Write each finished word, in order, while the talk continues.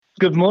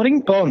Good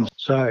morning, Bonz.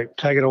 So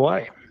take it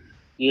away.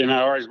 Yeah,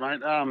 no worries,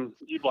 mate.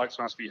 You blokes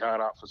must be hard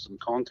up for some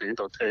content,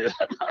 I'll tell you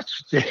that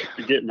much, Yeah.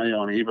 to get me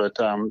on here, but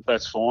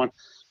that's fine.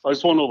 I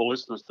just want all the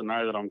listeners to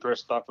know that I'm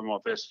dressed up in my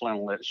best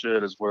flannelette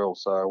shirt as well,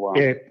 so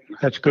Yeah,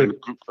 that's good.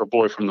 a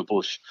boy from the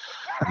bush.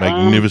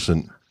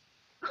 Magnificent.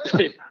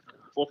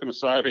 What can I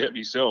say about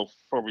myself?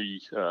 Probably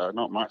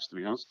not much, to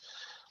be honest.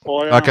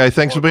 Okay,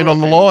 thanks for being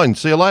on the line.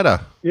 See you later.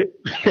 Yeah.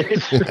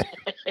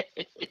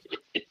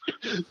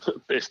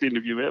 Best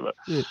interview ever.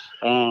 Yeah.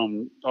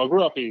 I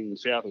grew up in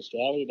South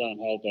Australia. Don't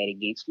hold that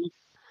against me.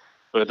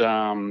 But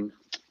I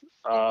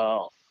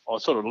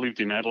sort of lived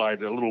in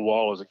Adelaide a little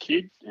while as a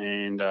kid,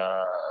 and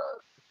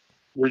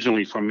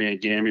originally from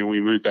Mount Gambier.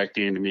 We moved back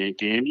down to Mount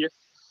Gambier,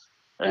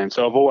 and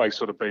so I've always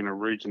sort of been a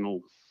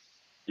regional,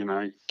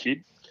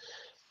 kid.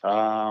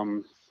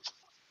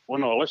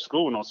 When I left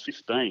school when I was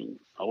 15,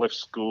 I left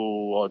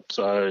school. I'd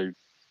say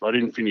I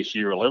didn't finish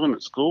year 11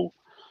 at school,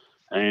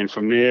 and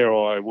from there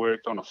I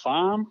worked on a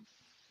farm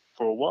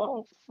for a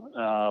while.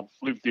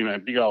 Lived in a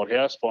big old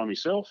house by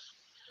myself.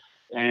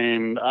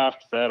 And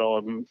after that, I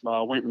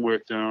went and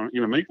worked in a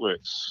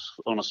meatworks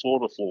on a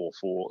slaughter floor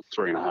for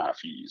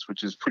 3.5 years,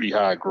 which is pretty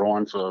hard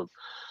grind for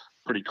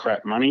pretty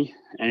crap money.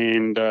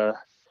 And I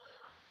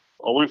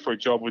went for a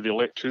job with the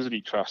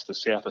Electricity Trust of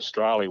South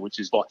Australia, which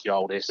is like your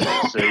old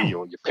SEC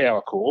or your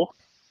Power Corps,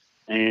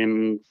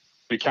 and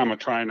become a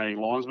trainee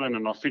linesman.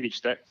 And I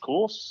finished that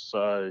course.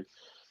 So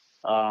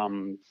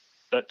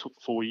that took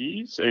 4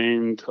 years,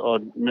 and I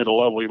met a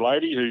lovely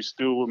lady who's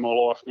still in my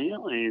life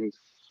now, and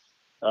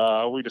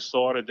we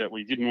decided that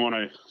we didn't want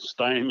to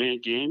stay in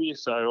Mount Gambier,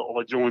 so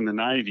I joined the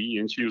Navy,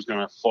 and she was going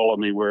to follow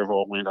me wherever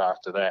I went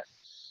after that.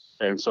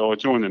 And so I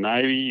joined the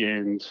Navy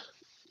and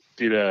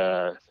did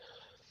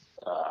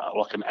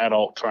like an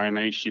adult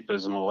traineeship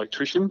as an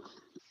electrician.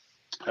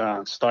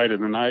 Stayed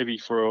in the Navy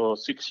for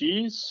 6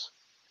 years.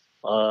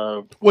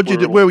 What'd you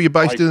do? Where were you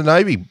based in the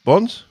Navy,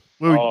 Bonz?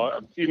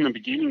 In the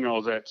beginning, I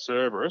was at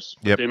Cerberus.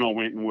 Yep. Then I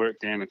went and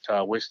worked down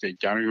at West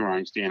Gunnery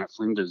Range down at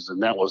Flinders,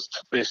 and that was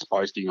the best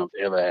posting I've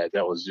ever had.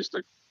 That was just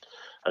a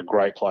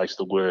great place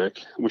to work.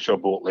 Wish I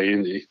bought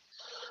land there.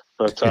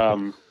 But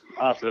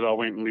after that, I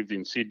went and lived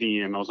in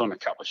Sydney, and I was on a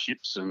couple of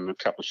ships and a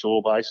couple of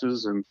shore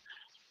bases, and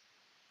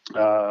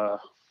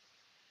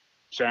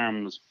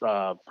Sharon was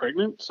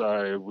pregnant,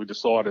 so we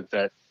decided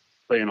that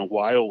being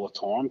away all the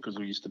time, because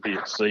we used to be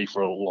at sea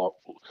for a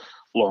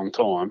long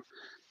time,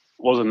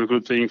 wasn't a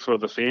good thing for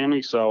the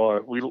family.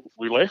 So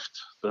we left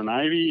the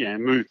Navy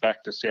and moved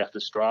back to South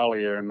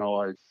Australia, and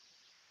I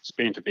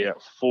spent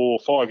about 4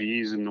 or 5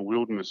 years in the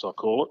wilderness, I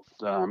call it,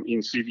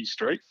 in City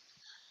Street,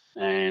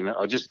 and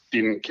I just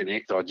didn't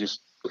connect. I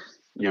just,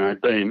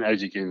 being,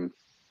 as you can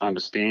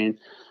understand,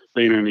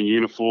 being in a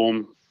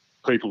uniform,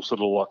 people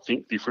sort of like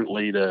think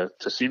differently to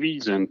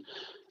cities, and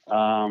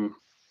I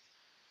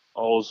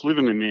was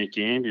living in Mount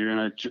Gambier,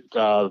 and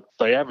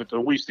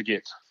we used to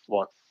get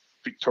like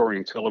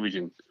Victorian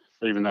television,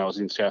 even though I was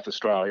in South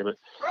Australia, but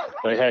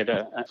they had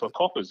for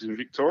coppers in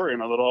Victoria,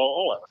 and I thought,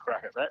 I'll have a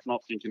crack at that,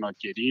 not thinking I'd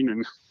get in,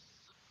 and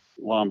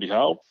lo and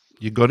behold.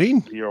 You got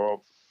in? I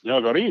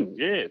got in,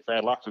 yeah.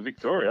 Bad luck for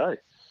Victoria, eh?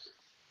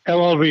 How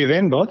old were you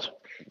then, Bonz?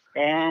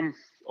 I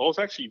was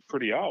actually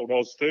pretty old. I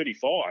was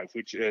 35,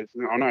 which I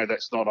know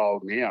that's not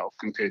old now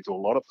compared to a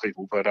lot of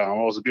people, but I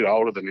was a bit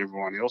older than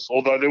everyone else,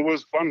 although there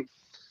was one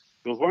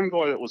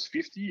guy that was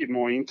 50 in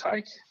my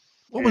intake.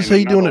 What was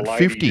he doing at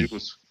 50?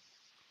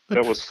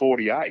 That was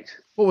 48.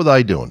 What were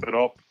they doing? But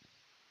I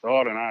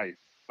don't know.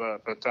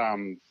 But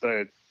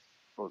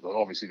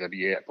obviously they'd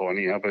be out by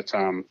now. But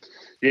I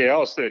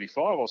was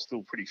 35. I was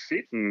still pretty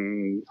fit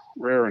and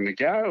raring to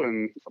go.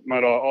 And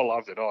mate, I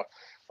loved it. I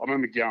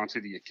remember going to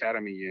the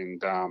academy,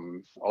 and I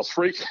was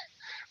freaking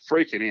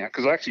out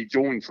because I actually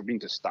joined from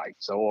interstate.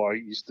 So I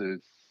used to,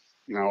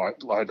 I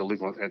had to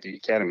live at the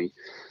academy.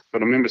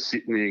 But I remember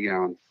sitting there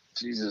going,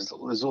 Jesus,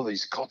 there's all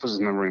these coppers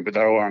in the room, but they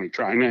were only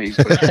trainees.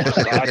 But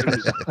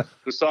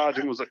the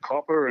sergeant was a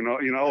copper, and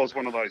I was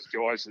one of those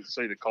guys that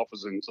see the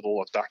coppers and sort of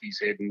like duck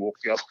his head and walk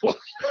the other way.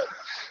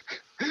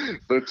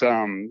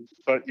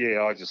 But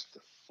yeah, I just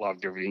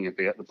loved everything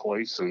about the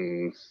police,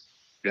 and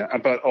yeah.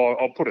 But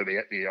I'll put it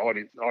out there. I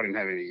didn't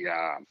have any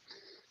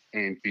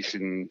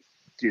ambition,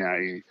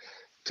 to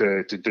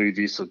do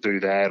this or do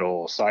that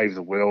or save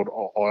the world.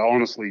 I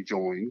honestly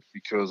joined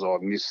because I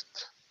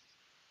missed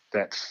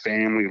that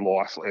family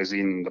life, as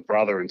in the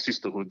brother and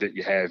sisterhood that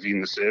you have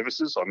in the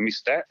services. I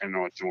missed that, and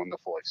I joined the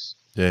police.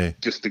 Yeah,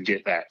 just to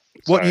get that.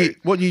 What year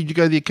did you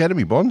go to the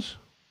academy, Bonz?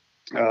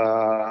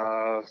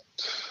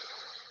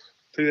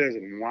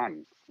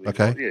 2001.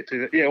 Okay.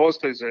 It was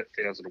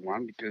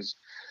 2001 because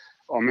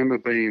I remember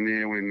being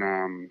there when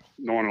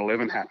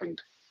 9/11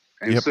 happened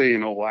and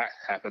seeing all that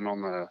happen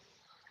on the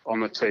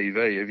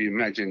TV. If you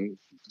imagine,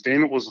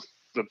 then it was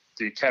the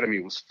academy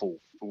was full.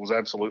 It was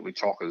absolutely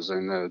chockers,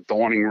 and the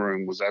dining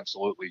room was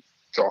absolutely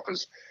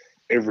chockers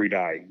every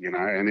day,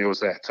 and there was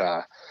that,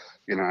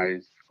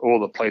 all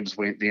the plebs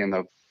went down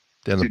the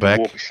back.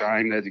 Walk of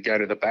Shame. They had to go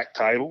to the back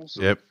tables.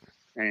 Yep.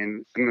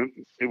 and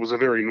it was a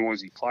very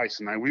noisy place,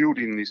 and they wheeled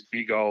in this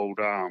big old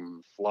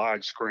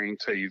large screen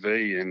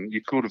TV, and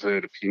you could have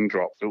heard a pin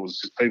drop. It was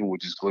just, people were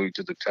just glued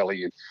to the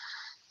telly, and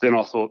then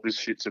I thought, this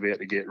shit's about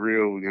to get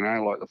real,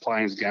 like the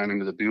planes going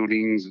into the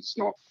buildings. It's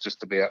not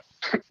just about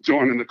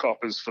joining the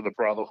coppers for the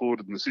brotherhood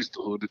and the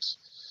sisterhood. It's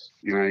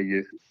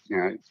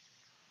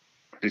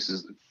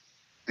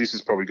this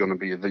is probably going to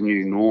be the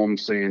new norm,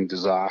 seeing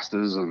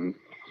disasters, and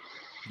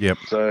yep.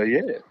 So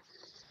yeah.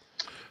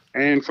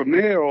 And from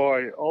there,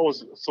 I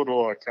was sort of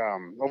like,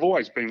 I've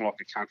always been like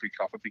a country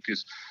copper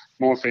because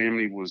my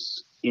family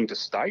was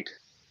interstate.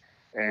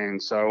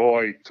 And so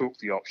I took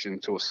the option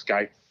to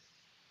escape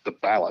the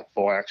ballot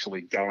by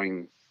actually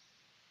going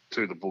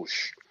to the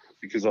bush,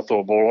 because I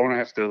thought, well, I don't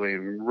have to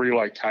then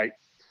relocate.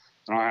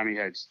 And I only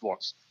had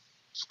like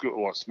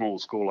small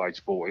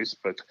school-age boys,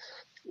 but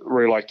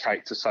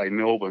relocate to, say,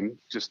 Melbourne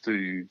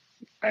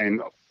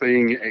and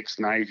being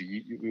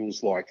ex-Navy, it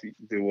was like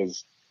there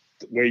was,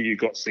 where you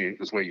got sent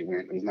is where you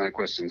went. There's no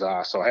questions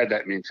asked. So I had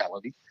that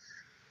mentality,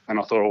 and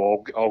I thought,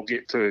 well, I'll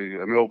get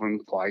to a Melbourne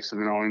place, and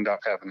then I'll end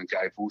up having to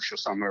go bush or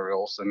somewhere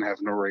else and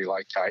having to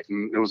relocate.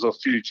 And there was a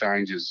few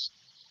changes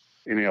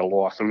in our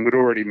life, and we'd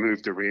already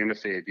moved around a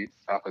fair bit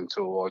up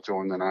until I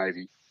joined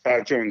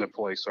the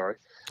police. Sorry,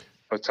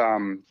 but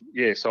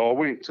so I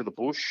went to the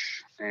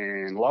bush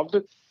and loved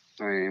it,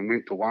 and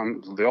went to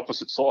the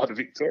opposite side of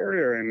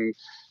Victoria,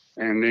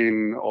 and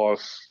then I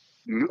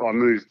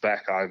moved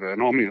back over,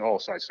 and I'm in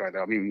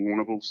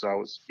Warrnambool,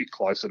 so it's a bit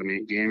closer to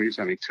Mount Gambier. It's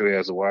only 2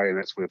 hours away, and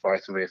that's where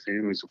both of our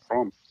families are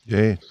from.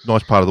 Yeah,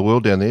 nice part of the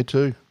world down there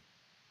too.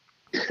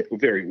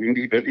 Very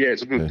windy, but yeah,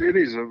 it's a good. Yeah. It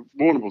is.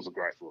 Warrnambool's a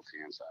great little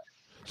town.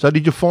 So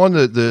did you find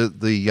the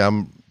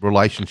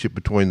relationship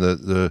between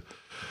the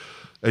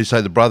as you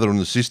say, the brother and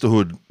the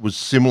sisterhood was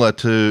similar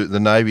to the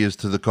Navy as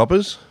to the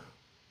coppers?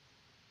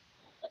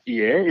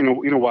 Yeah, in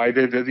a way.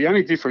 The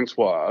only difference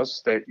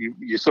was that you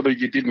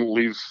didn't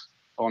live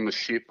on the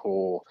ship,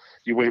 or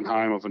you went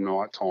home of a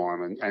night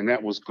time, and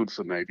that was good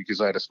for me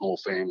because I had a small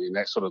family, and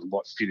that sort of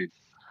what fitted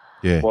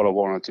what I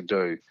wanted to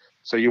do.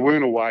 So you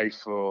weren't away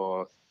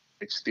for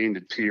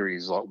extended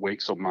periods like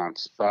weeks or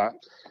months, but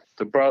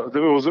it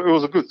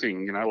was a good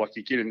thing, like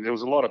you get in, there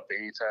was a lot of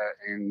banter,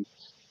 and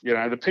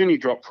the penny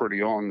dropped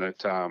pretty on that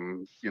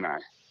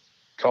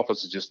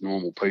coppers are just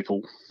normal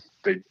people.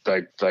 They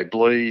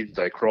bleed,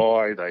 they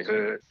cry, they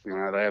hurt,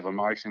 they have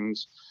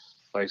emotions,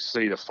 they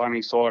see the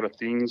funny side of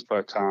things,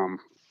 but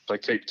they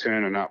keep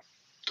turning up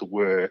to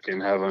work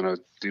and having to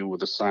deal with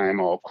the same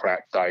old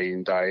crap day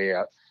in, day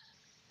out.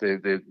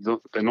 They're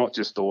not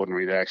just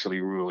ordinary; they're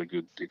actually really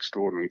good,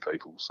 extraordinary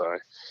people. So,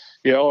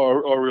 yeah,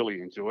 I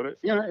really enjoyed it.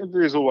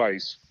 There's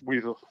always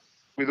with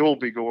all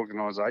big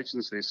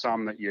organisations, there's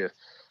some that you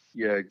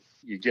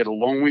get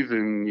along with,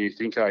 and you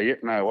think, oh, yeah,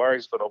 no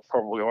worries, but I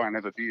won't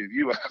have a beer with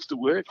you after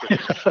work.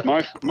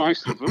 But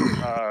most of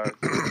them, are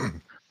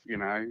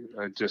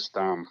just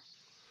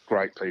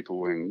great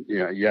people, and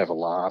you have a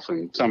laugh,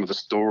 and some of the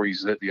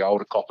stories that the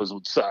older coppers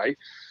would say,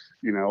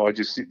 I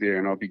just sit there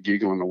and I'd be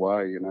giggling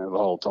away, the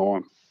whole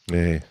time.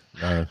 Yeah,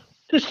 no.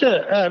 Just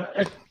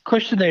a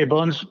question there,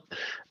 Bonz.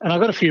 And I've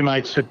got a few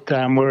mates that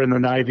were in the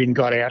Navy and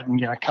got out,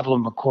 and a couple of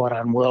them are quite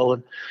unwell.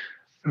 And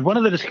one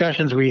of the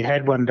discussions we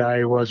had one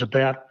day was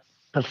about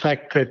the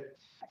fact that,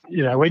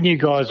 when you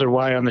guys are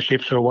away on the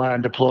ships or away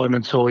on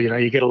deployments, or,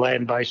 you get a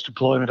land-based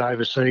deployment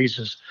overseas,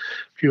 as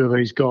a few of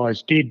these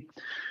guys did,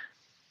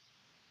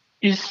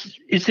 is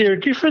there a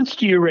difference,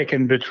 do you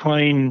reckon,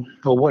 between,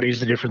 or what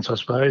is the difference, I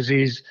suppose,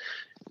 is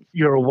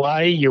you're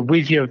away, you're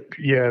with your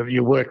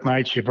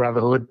workmates, your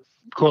brotherhood,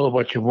 call it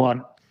what you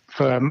want,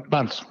 for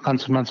months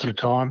and months at a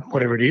time,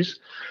 whatever it is.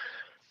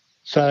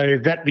 So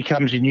that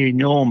becomes your new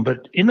norm.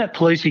 But in that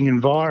policing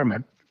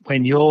environment,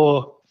 when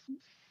you're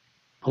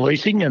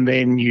policing and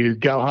then you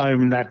go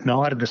home that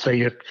night and so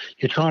you're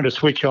trying to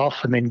switch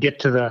off and then get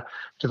to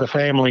the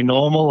family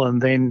normal,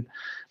 and then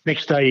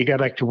next day you go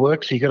back to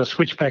work, so you've got to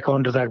switch back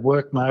onto that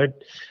work mode.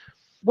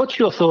 What's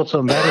your thoughts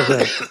on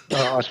that?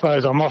 I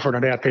suppose I'm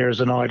offering it out there as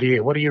an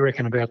idea. What do you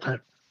reckon about that?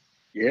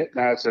 Yeah,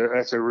 no,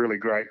 that's a really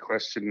great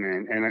question,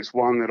 and it's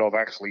one that I've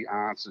actually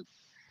answered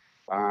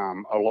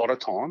a lot of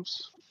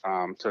times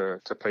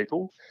to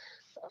people.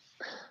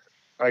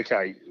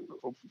 Okay,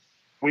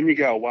 when you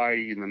go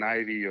away in the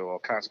Navy, or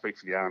I can't speak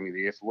for the Army,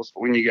 the Air Force,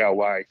 but when you go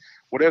away,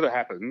 whatever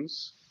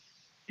happens,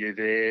 you're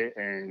there,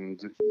 and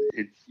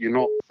you're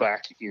not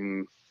back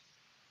in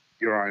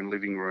your own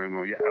living room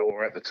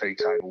or at the tea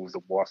table with the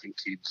wife and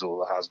kids,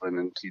 or the husband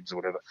and kids, or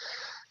whatever.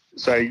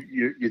 So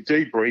you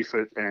debrief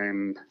it,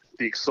 and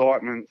the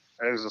excitement,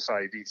 as I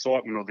say, the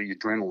excitement or the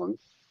adrenaline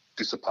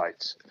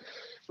dissipates.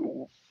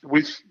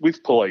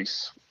 With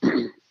police,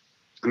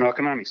 and I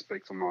can only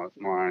speak from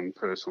my own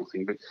personal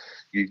thing, but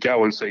you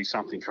go and see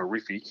something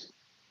horrific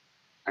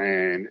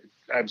and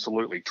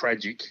absolutely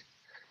tragic,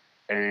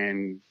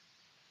 and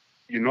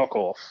you knock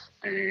off,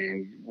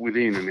 and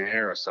within an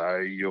hour or so,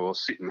 you're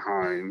sitting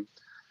home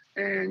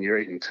and you're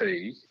eating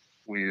tea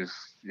with,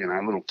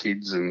 little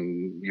kids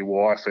and your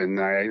wife, and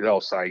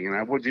they'll say,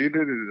 what did you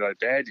do today,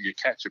 Dad? Did you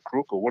catch a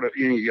crook or whatever?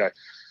 You go,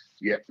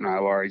 Yep,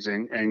 no worries.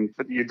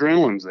 But the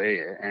adrenaline's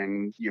there,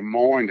 and your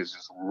mind is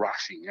just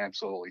rushing,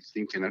 absolutely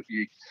thinking it.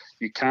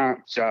 You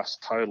can't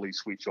just totally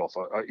switch off.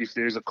 If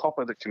there's a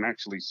copper that can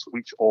actually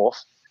switch off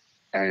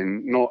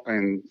and not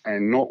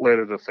let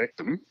it affect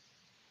them,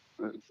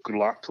 good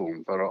luck to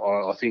them. But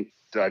I think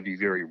they'd be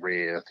very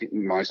rare. I think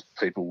most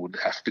people would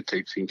have to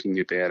keep thinking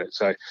about it.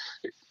 So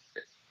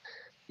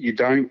you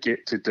don't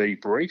get to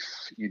debrief.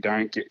 You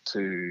don't get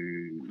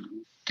to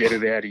get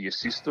it out of your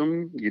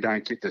system. You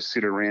don't get to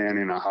sit around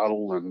in a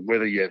huddle, and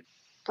whether you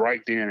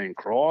break down and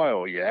cry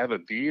or you have a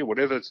beer,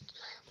 whatever is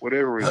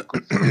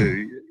good for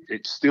you,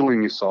 it's still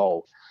in your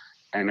soul.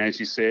 And as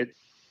you said,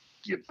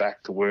 you're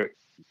back to work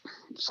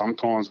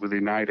sometimes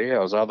within 8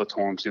 hours. Other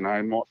times, it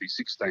might be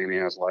 16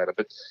 hours later,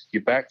 but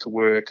you're back to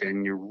work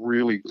and you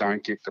really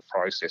don't get to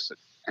process it.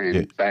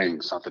 And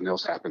bang, something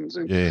else happens.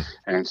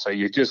 And so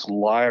you're just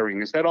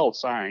layering. It's that old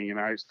saying,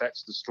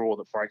 that's the straw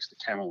that breaks the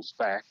camel's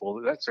back.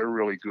 Well, that's a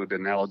really good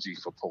analogy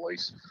for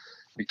police,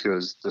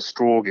 because the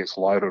straw gets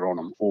loaded on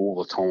them all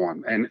the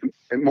time. And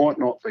it might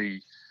not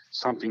be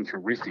something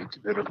horrific,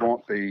 but it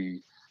might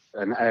be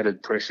an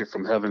added pressure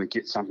from having to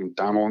get something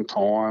done on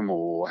time,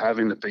 or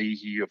having to be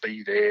here,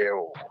 be there,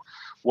 or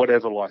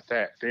whatever like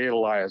that. They're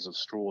layers of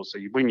straws. So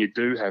when you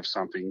do have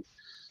something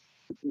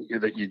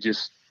that you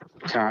just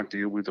can't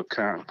deal with or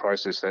can't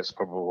process, that's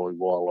probably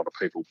why a lot of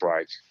people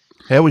break.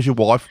 How was your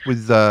wife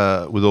with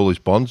all this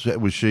Bonz?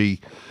 Was she,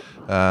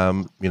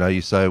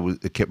 you say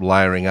it kept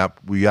layering up.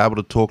 Were you able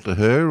to talk to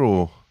her,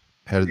 or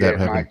how did that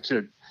happen?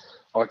 Mate,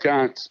 I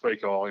can't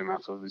speak highly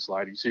enough of this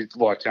lady. She's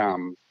like,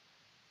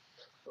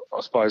 I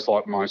suppose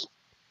like most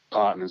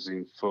partners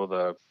for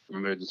the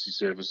emergency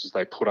services,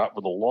 they put up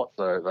with a lot.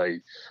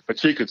 But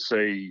she could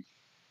see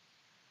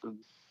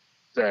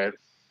that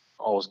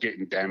I was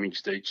getting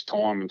damaged each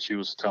time, and she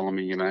was telling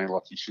me,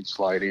 like, you should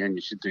slow down,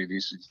 you should do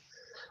this.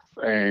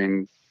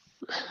 And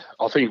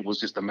I think it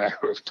was just a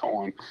matter of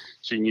time.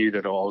 She knew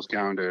that I was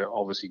going to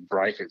obviously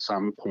break at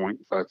some point.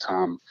 But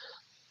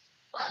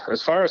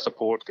as far as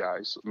support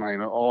goes,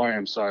 I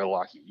am so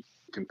lucky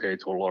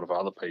compared to a lot of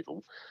other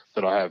people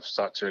that I have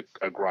such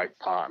a great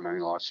partner.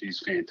 Like,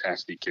 she's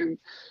fantastic, and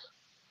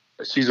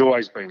she's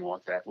always been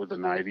like that with the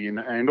Navy, and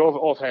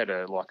I've had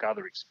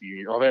other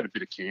experience. I've had a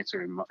bit of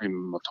cancer in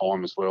my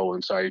time as well,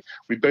 and so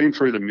we've been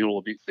through the middle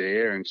a bit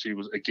there. And she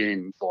was,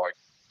 again, like,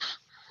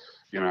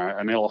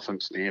 an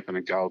elephant stamp and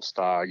a gold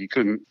star.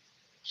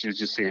 She was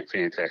just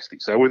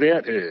fantastic. So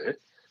without her,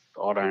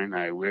 I don't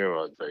know where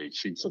I'd be.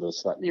 She'd sort of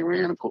slap me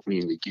around and put me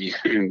in the gear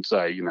and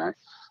say,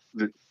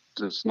 that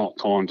it's not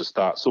time to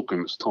start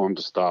sooking. It's time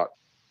to start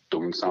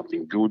doing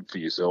something good for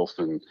yourself.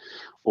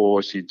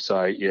 Or she'd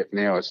say,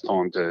 now it's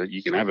time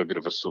you can have a bit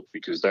of a sook,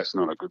 because that's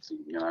not a good thing.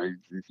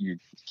 You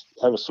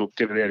have a sook,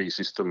 get it out of your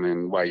system,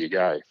 and away you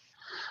go.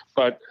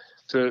 But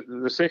to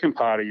the second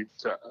part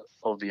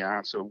of the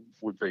answer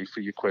would be, for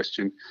your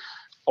question,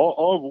 I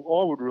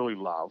would really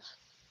love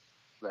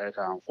that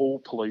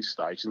all police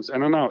stations,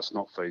 and I know it's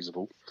not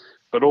feasible,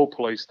 but all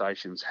police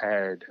stations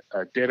had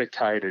a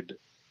dedicated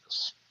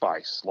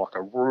space, like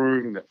a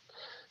room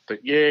that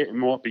it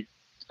might be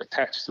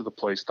attached to the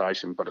police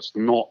station, but it's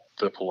not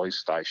the police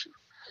station.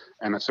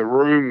 And it's a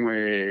room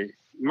where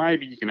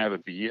maybe you can have a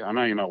beer. I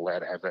know you're not allowed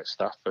to have that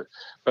stuff,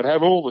 but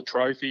have all the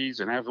trophies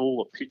and have all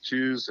the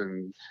pictures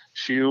and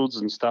shields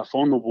and stuff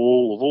on the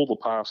wall of all the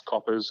past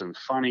coppers and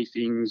funny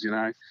things,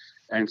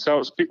 And so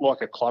it's a bit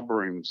like a club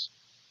rooms.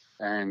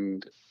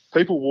 And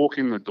people walk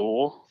in the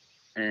door,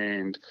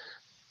 and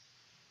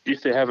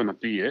if they're having a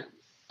beer,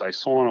 they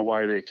sign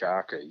away their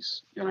car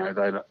keys.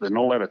 They're not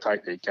allowed to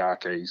take their car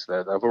keys.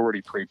 They've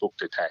already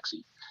pre-booked a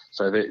taxi.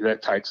 So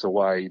that takes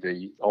away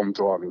I'm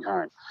driving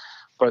home.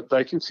 But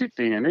they can sit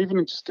there, and even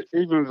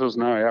if there's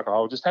no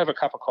alcohol, just have a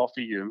cup of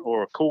coffee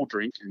or a cool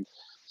drink and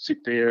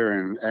sit there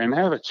and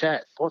have a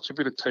chat, watch a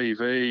bit of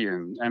TV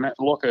and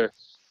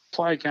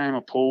play a game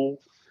of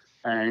pool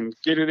and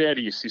get it out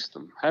of your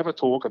system. Have a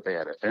talk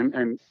about it.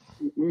 And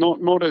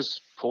not as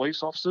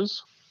police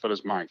officers, but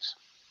as mates.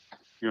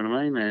 You know what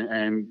I mean?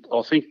 And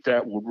I think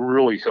that would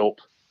really help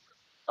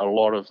a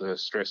lot of the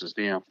stresses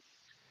down.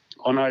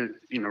 I know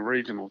in a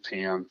regional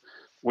town,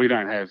 we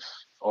don't have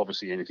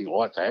obviously anything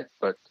like that,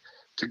 but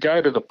to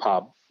go to the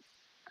pub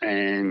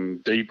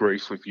and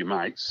debrief with your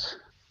mates,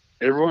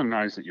 everyone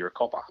knows that you're a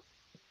copper.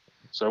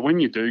 So when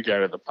you do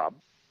go to the pub,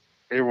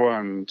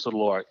 everyone sort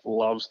of like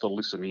loves to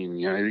listen in.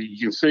 You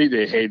can see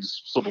their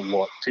heads sort of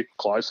like tip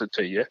closer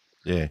to you,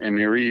 and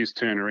their ears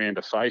turn around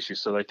to face you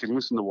so they can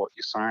listen to what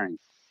you're saying.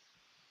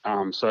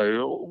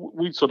 So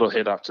we sort of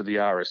head up to the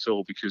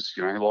RSL because,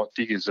 like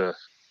diggers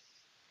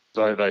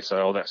they say,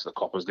 oh, that's the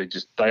coppers.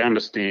 They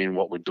understand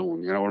what we're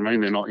doing. You know what I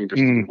mean? They're not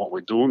interested in what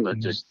we're doing. They're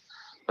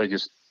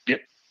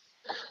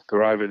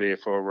over there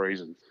for a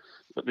reason.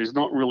 But there's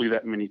not really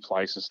that many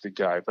places to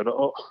go. But,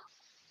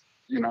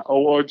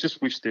 I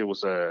just wish there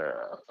was a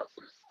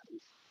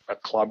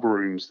club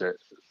rooms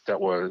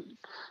that were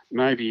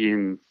maybe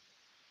in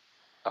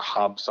a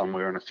hub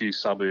somewhere and a few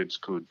suburbs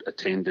could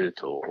attend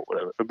it or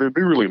whatever. It'd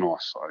be really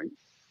nice, I think.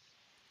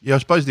 Yeah, I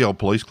suppose the old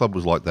police club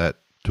was like that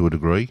to a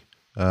degree.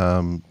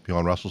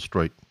 behind Russell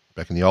Street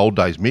back in the old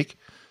days, Mick.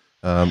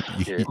 Yeah,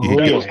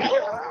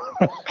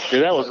 Oh,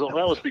 that yeah. was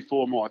that was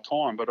before my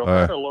time. But I've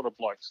had a lot of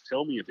blokes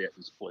tell me about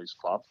this police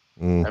club,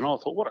 and I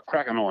thought, what a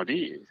cracking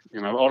idea.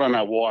 You know, I don't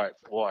know why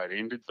it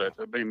ended, but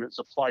I mean, it's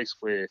a place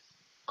where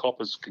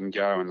coppers can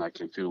go and they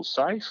can feel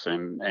safe,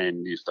 and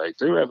if they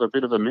do have a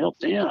bit of a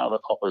meltdown, other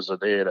coppers are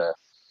there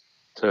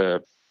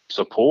to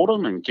support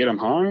them and get them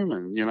home,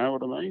 and you know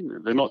what I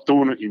mean. They're not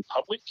doing it in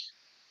public.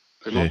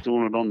 They're not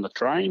doing it on the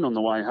train on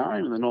the way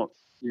home. They're not,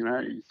 you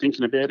know,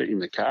 thinking about it in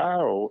the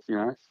car, or you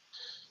know.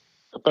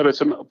 But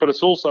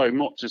it's also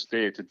not just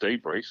there to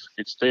debrief.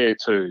 It's there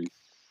to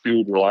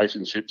build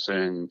relationships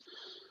and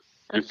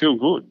feel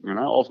good. You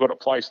know, I've got a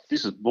place.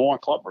 This is my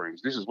club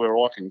rooms. This is where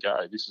I can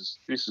go. This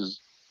is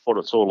what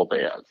it's all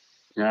about.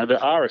 You know, the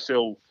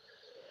RSL.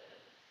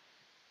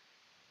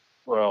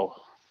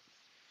 Well,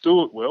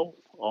 do it well.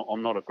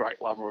 I'm not a great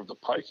lover of the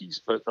pokies,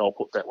 but I'll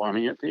put that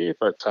one out there.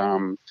 But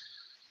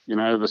you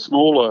know, the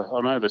smaller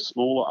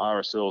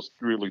RSLs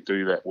really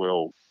do that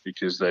well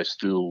because they're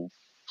still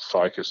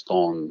focused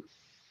on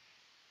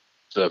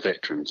the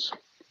veterans.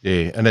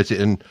 Yeah, and that's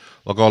it. And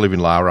like I live in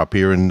Lara up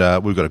here, and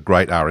we've got a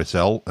great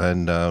RSL.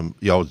 And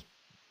I was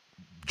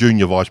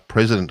junior vice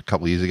president a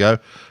couple of years ago,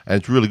 and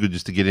it's really good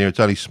just to get in there. It's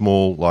only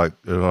small, like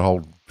it'll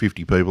hold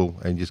 50 people,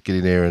 and just get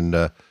in there and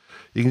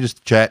you can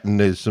just chat. And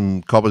there's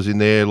some coppers in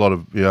there, a lot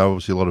of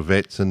obviously a lot of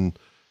vets, and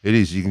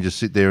you can just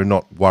sit there and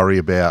not worry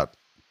about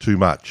too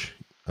much.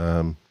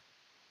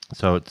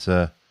 So it's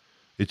a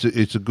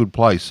good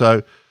place.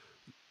 So,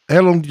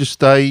 how long did you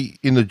stay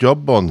in the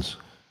job, Bonz?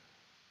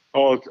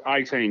 Oh, it's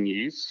 18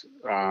 years.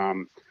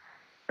 And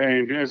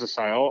as I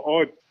say,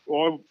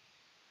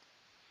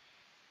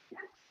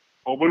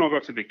 when I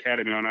got to the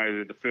academy, I know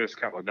that the first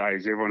couple of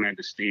days, everyone had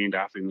to stand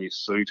up in their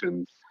suit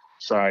and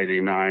say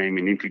their name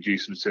and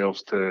introduce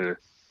themselves to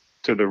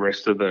the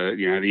rest of the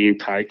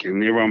intake,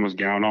 and everyone was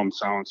going, I'm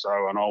so and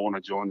so, and I want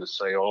to join the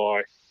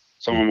CI.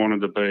 Someone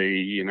wanted to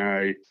be,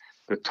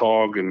 the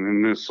TOG and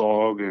then the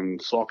SOG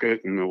and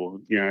socket and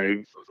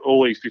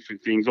all these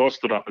different things. I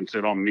stood up and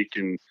said, I'm Mick,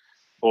 and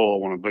all I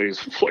want to be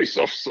is a police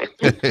officer.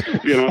 I had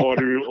no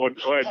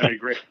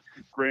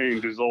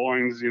grand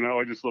designs.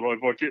 I just thought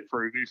if I get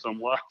through this,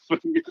 I'm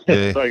laughing.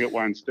 Take it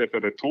one step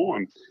at a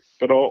time.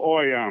 But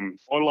I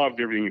loved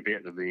everything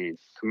about the van.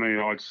 To me,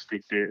 I just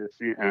think that,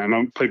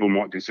 and people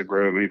might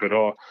disagree with me, but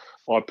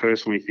I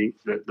personally think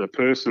that the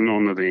person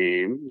on the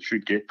van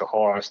should get the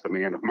highest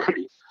amount of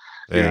money.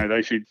 Yeah.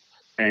 They should,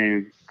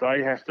 and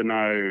they have to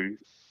know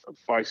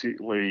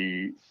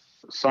basically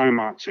so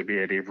much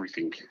about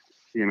everything.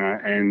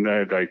 And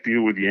they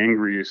deal with the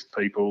angriest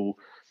people,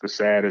 the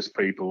saddest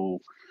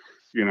people,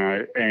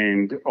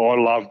 and I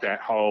love that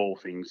whole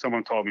thing.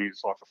 Someone told me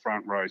it's like a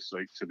front row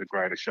seat to the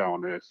greatest show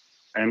on earth,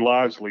 and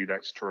largely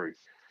that's true.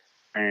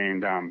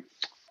 And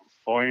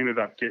I ended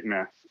up getting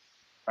a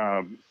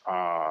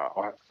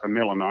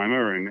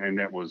melanoma, and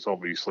that was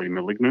obviously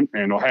malignant,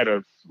 and I had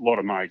a lot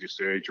of major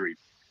surgery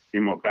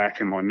in my back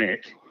and my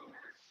neck,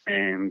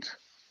 and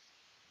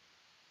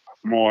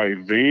my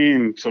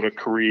van sort of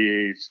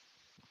career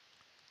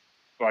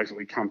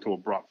basically come to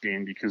abrupt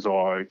end because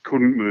I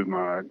couldn't move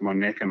my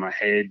neck and my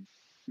head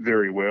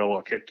very well.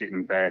 I kept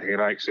getting bad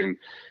headaches, and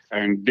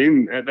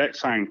then at that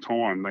same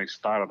time they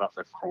started up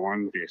the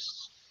crime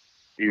desks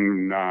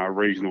in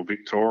regional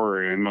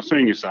Victoria, and my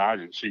senior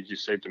sergeant, she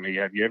just said to me,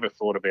 have you ever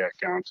thought about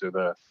going to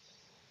the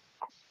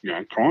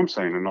crime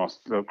scene and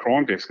the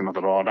crime desk? And I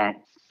thought, I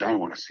don't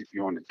want to sit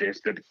behind the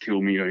desk, that'd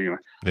kill me, Yeah.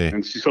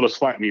 And she sort of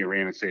slapped me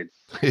around and said,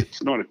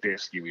 it's not a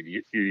desk, you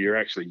idiot.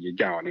 You're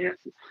going out.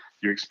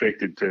 You're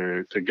expected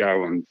to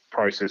go and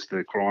process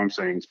the crime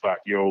scenes, but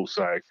you're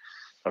also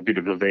a bit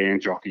of a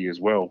van jockey as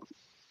well.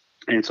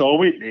 And so I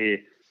went there,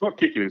 not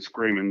kicking and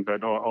screaming,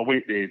 but I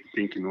went there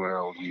thinking,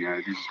 well,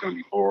 this is going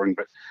to be boring.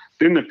 But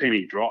then the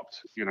penny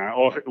dropped. It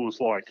was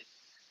like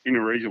in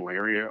a regional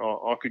area,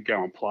 I could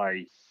go and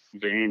play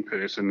van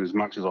person as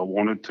much as I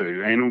wanted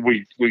to. And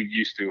we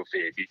used to a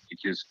fair bit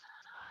because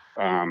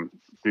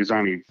there's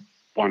only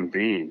one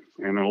van,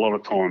 and a lot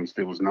of times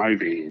there was no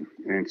van,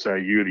 and so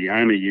you're the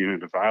only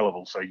unit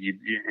available, so you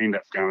end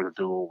up going to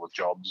do all the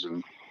jobs, so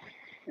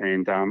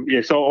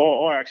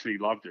I actually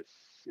loved it,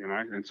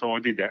 and so I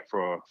did that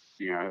for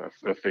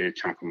a fair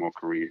chunk of my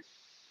career.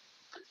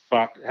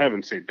 But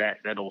having said that,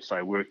 that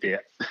also worked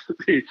out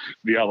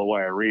the other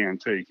way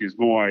around too, because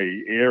my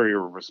area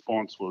of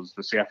response was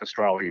the South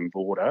Australian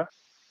border,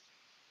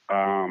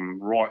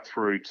 right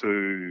through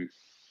to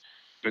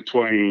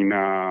between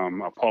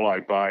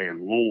Apollo Bay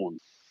and Lorne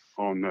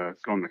on the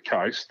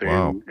coast.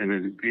 Wow.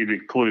 And it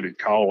included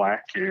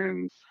Colac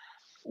and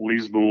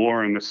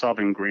Lismore and the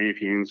southern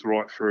Grampians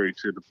right through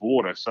to the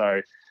border.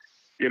 So,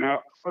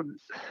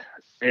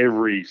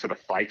 every sort of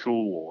fatal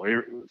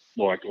or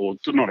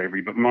not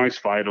every, but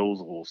most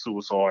fatals or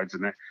suicides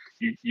and that,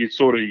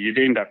 you'd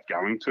end up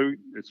going to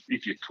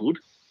if you could.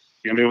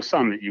 There were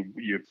some that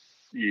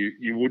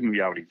you wouldn't be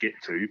able to get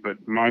to, but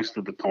most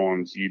of the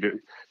times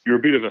you're a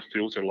bit of a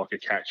filter, like a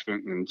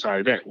catchment, and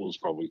so that was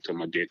probably to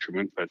my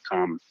detriment. But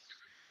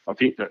I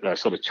think that they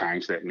sort of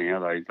changed that now.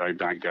 They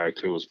don't go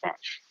to as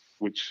much,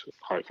 which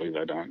hopefully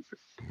they don't.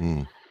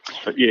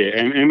 But yeah,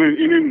 and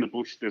in the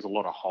bush, there's a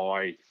lot of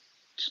high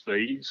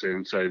speeds,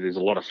 and so there's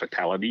a lot of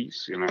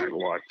fatalities.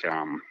 Like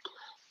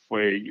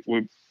where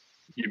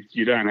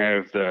you don't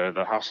have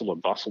the hustle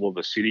and bustle of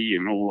the city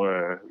and all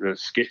the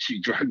sketchy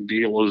drug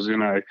dealers,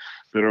 that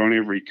are on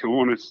every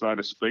corner, so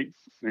to speak.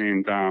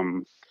 And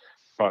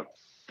but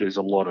there's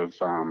a lot of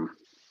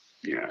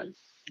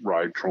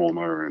road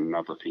trauma and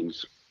other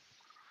things.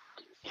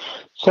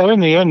 So in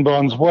the end,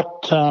 Bonds,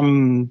 what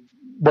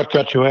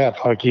got you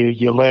out? Like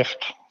you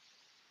left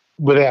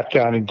without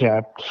going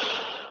into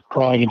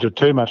prying into it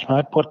too much,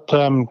 mate. What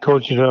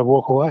caused you to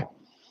walk away?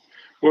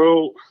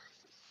 Well,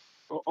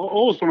 I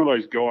was one of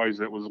those guys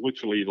that was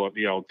literally like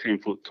the old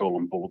 10-foot tall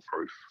and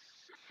bulletproof.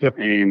 Yep.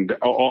 And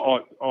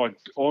I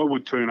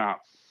would turn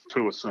up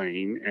to a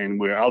scene, and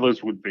where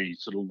others would be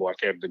sort of like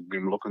have the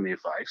grim look on their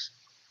face,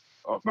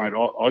 mate,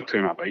 I'd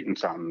turn up eating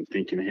something,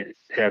 thinking,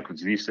 how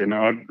good's this? And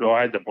I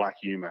had the black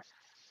humour.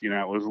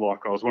 It was like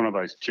I was one of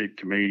those cheap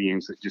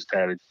comedians that just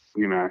had,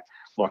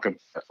 like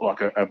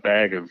a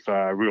bag of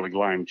really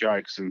lame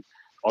jokes, and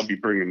I'd be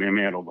bringing them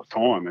out all the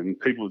time. And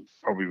people would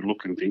probably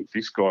look and think,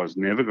 this guy's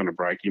never going to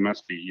break. He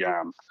must be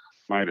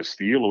made of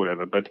steel or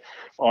whatever. But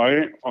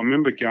I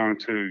remember going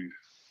to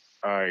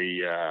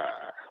a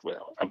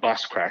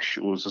bus crash.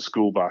 It was a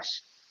school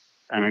bus,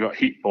 and I got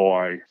hit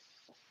by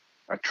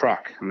a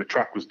truck, and the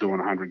truck was doing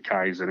 100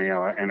 k's an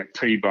hour, and it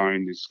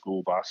T-boned this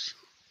school bus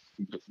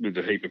with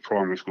a heap of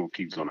primary school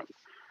kids on it,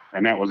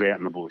 and that was out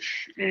in the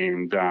bush.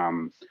 And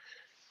a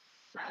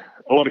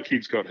lot of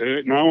kids got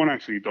hurt. No one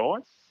actually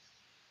died,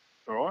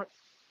 all right,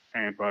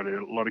 but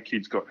a lot of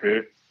kids got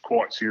hurt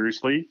quite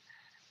seriously,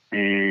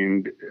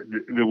 and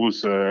there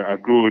was a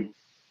good,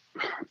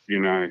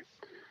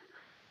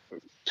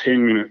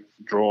 10-minute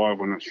drive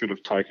when it should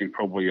have taken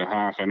probably a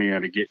half an hour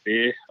to get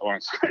there. I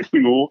won't say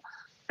anymore.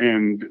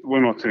 And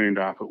when I turned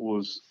up, it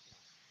was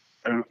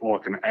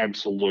like an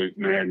absolute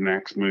Mad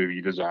Max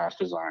movie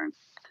disaster zone.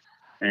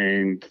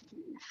 And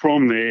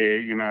from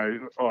there,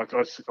 I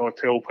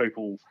tell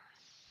people,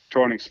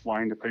 try and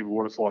explain to people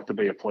what it's like to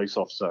be a police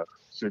officer.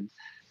 So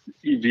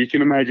if you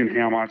can imagine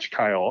how much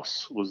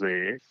chaos was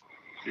there,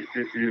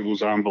 it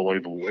was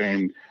unbelievable.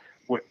 And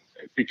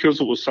because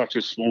it was such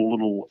a small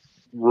little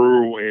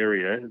rural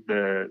area,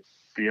 the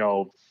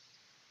old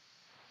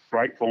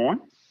grapevine,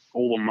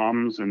 all the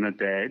mums and the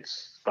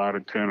dads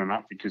started turning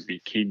up because their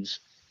kids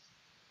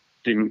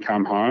didn't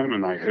come home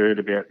and they heard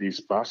about this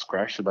bus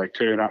crash. So they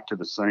turned up to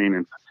the scene,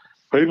 and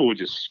people were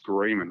just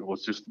screaming. It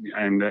was just,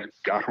 and that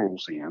guttural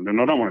sound. And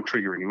I don't want to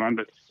trigger anyone,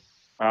 but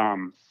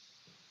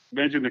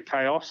imagine the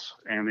chaos.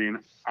 And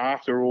then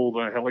after all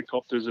the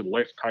helicopters had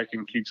left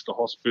taking kids to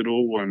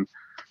hospital, and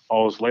I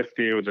was left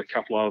there with a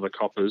couple of other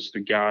coppers to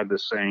guard the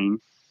scene.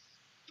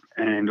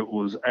 And it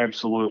was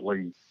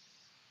absolutely,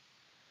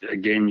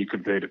 again, you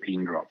could beat a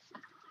pin drop.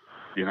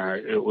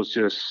 It was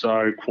just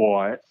so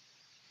quiet,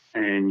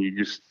 and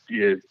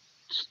you're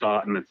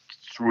starting to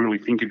really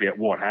think about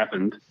what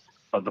happened.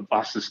 But the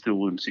bus is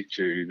still in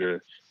situ, the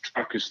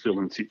truck is still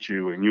in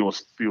situ, and you're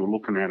still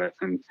looking at it.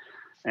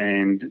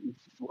 And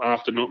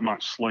after not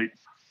much sleep,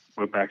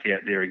 we're back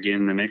out there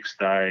again the next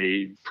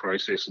day,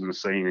 processing the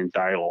scene in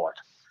daylight.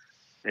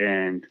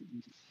 And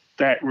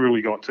that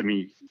really got to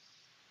me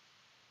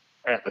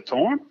at the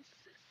time,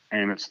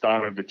 and it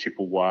started to chip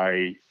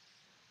away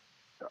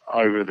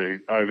over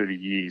the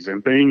years.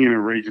 And being in a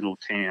regional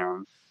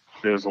town,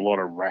 there's a lot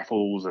of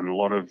raffles and a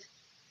lot of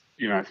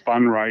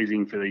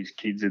fundraising for these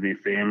kids and their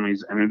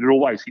families, and it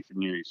always hit the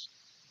news.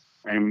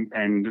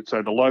 And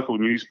so the local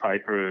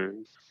newspaper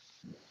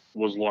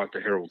was like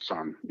the Herald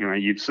Sun.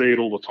 You'd see it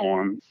all the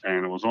time,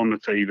 and it was on the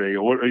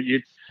TV, or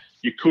you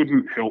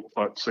couldn't help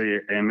but see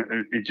it, and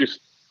it just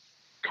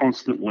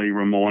constantly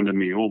reminded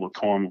me all the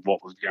time of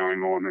what was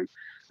going on.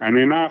 And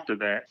then after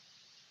that,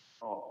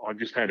 I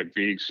just had a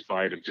big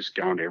spate of just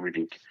going to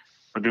everything.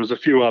 But there was a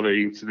few other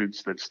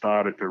incidents that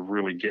started to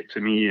really get to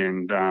me,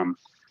 and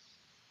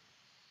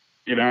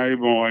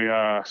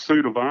my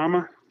suit of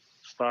armour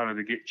started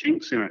to get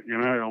chinks in it.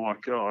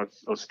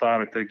 I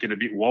started to get a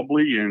bit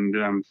wobbly,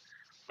 and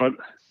but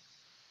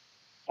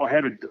I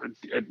had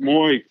I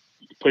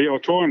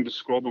try and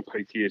describe my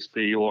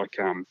PTSD like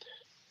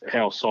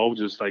how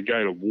soldiers, they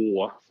go to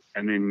war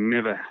and they're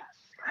never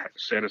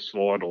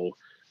satisfied or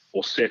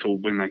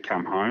settled when they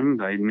come home.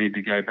 They need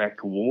to go back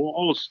to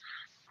war.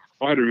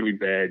 I had a really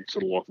bad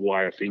sort of like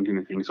way of thinking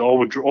of things. I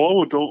would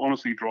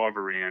honestly drive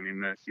around in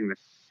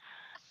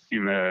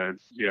the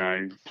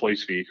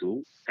police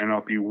vehicle, and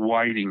I'd be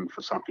waiting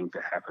for something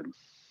to happen.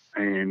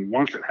 And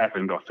once it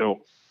happened, I felt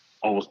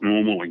I was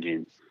normal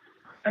again.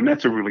 And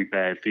that's a really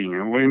bad thing.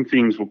 And when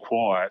things were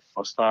quiet,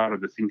 I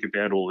started to think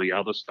about all the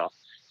other stuff.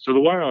 So the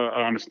way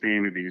I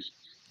understand it is,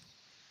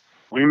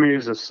 when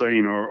there's a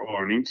scene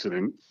or an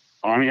incident,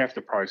 I only have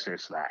to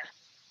process that,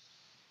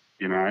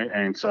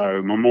 and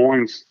so my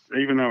mind's,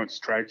 even though it's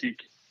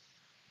tragic,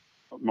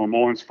 my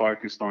mind's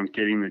focused on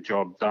getting the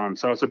job done.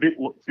 So it's a bit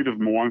of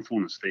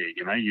mindfulness there,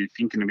 you're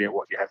thinking about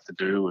what you have to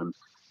do,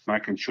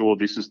 making sure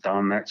this is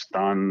done, that's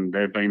done,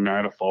 they've been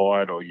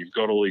notified, or you've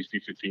got all these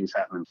different things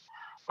happening.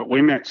 But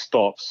when that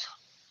stops,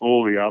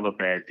 all the other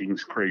bad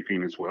things creep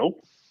in as well.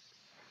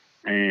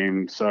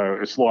 And so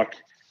it's like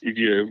if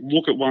you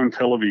look at one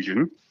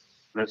television,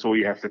 that's all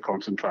you have to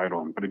concentrate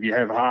on. But if you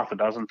have half a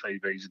dozen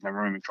TVs in the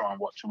room and try and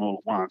watch them all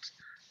at once,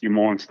 your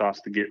mind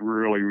starts to get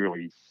really,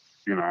 really,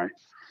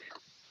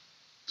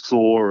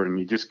 sore, and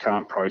you just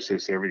can't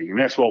process everything. And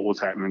that's what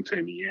was happening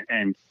to me.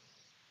 And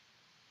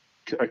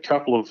a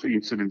couple of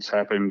incidents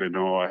happened, and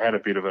I had a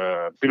bit of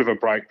a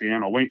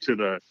breakdown. I went to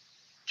the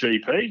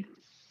GP,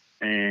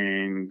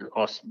 and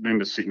I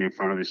remember sitting in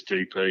front of this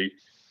GP,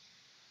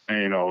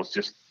 and I was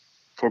just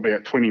for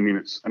about 20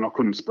 minutes, and I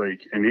couldn't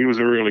speak. And he was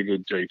a really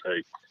good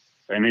GP,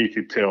 and he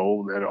could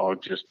tell that I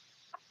just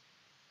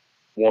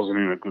wasn't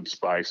in a good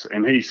space.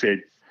 And he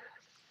said,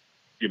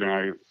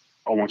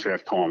 I want you to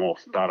have time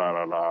off,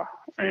 da-da-da-da.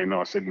 And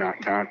I said, no,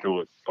 can't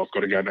do it. I've got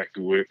to go back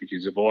to work,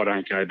 because if I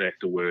don't go back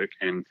to work,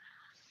 and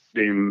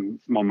then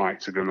my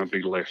mates are going to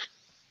be left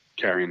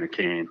carrying the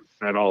can.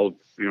 That old,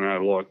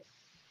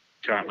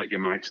 can't let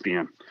your mates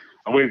down.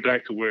 I went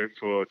back to work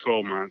for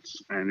 12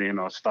 months, and then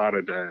I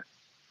started to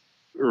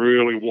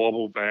really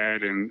wobble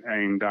bad, and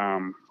I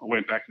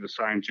went back to the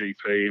same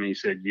GP, and he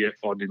said, yep,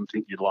 I didn't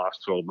think you'd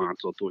last 12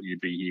 months. I thought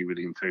you'd be here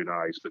within 2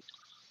 days.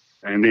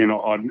 And then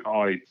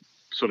I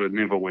sort of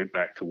never went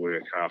back to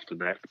work after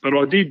that. But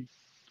I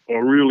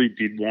really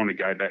did want to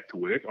go back to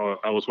work.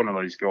 I was one of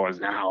those guys,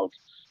 now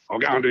I'll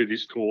go and do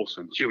this course,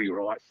 and she'll be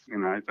right,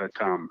 but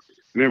and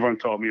everyone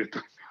told me,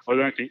 I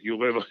don't think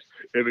you'll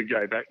ever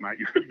go back, mate.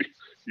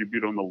 You're a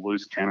bit on the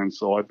loose cannon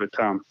side, but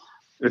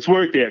it's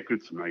worked out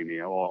good for me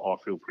now. I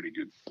feel pretty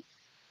good.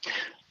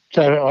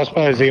 So I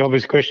suppose the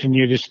obvious question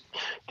you just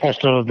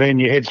touched on, then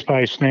your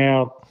headspace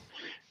now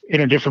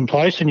in a different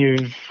place, and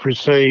you've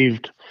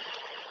received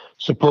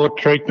support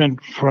treatment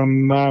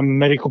from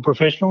medical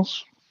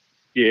professionals?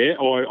 Yeah,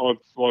 I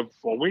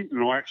went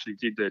and I actually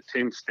did the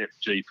 10-step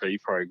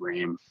GP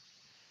program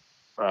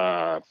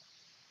by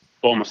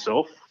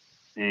myself,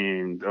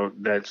 and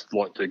that's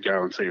like to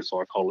go and see a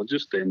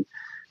psychologist, and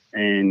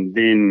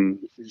then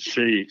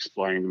she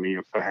explained to me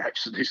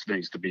perhaps this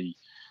needs to be,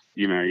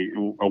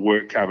 a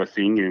work cover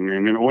thing,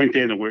 and then I went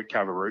down the work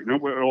cover route, and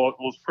it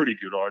was pretty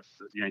good.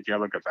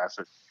 Gallagher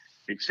Bassett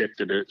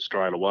accepted it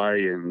straight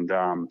away, and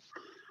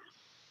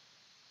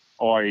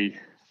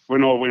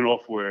when I went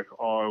off work,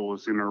 I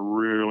was in a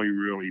really,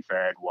 really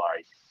bad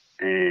way.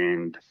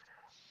 And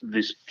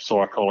this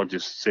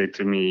psychologist said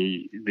to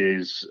me,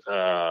 there's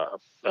a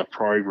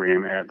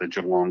program at the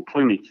Geelong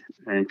Clinic.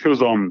 And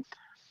because I'm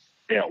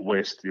out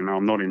west,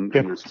 I'm not in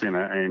the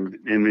centre, and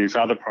there's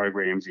other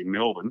programs in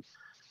Melbourne,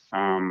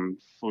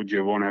 would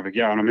you want to have a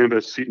go? And I remember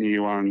sitting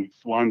here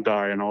one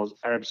day, and I was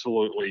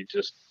absolutely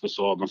just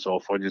beside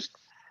myself. I just,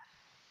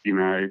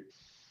 no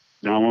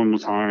one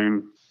was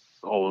home.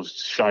 I was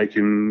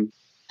shaking,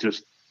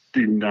 just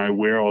didn't know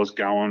where I was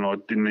going. I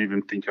didn't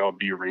even think I'd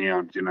be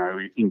around, in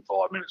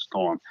 5 minutes'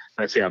 time.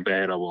 That's how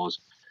bad I was.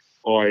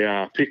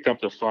 I picked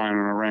up the phone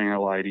and I rang a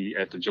lady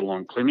at the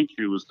Geelong Clinic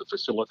who was the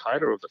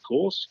facilitator of the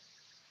course,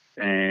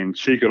 and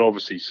she could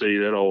obviously see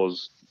that I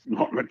was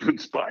not in a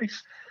good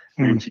space.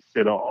 And she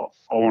said, I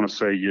want to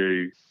see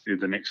you in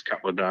the next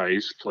couple of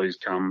days. Please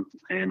come.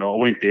 And I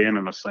went down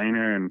and I seen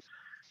her, and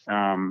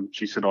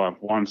she said, I have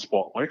one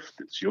spot left.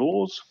 It's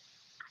yours.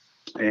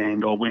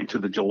 And I went to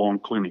the Geelong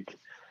Clinic,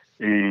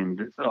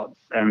 and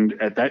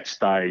at that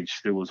stage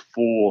there was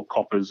 4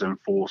 coppers and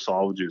 4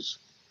 soldiers.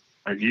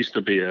 It used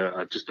to be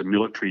just a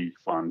military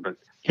one, but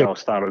I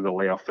started to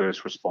allow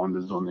first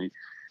responders on there,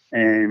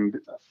 and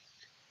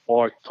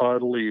I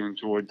totally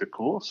enjoyed the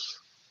course.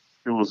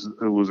 It was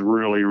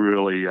really,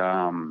 really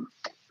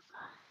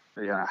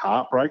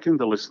heartbreaking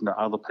to listen to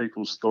other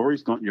people's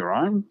stories, not your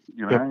own,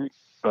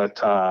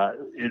 But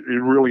it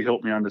really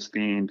helped me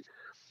understand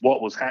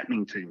what was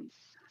happening to me.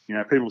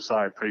 People say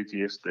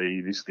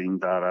PTSD, this thing,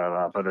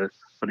 but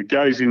it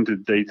goes into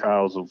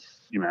details of,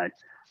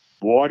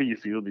 why do you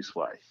feel this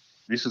way?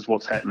 This is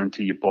what's happening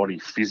to your body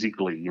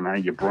physically,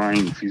 your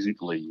brain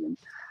physically.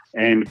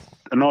 And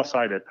I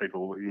say that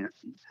people,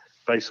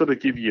 they sort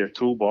of give you a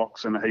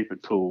toolbox and a heap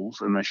of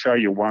tools, and they show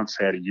you once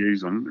how to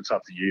use them. It's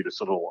up to you to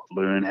sort of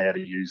learn how to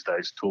use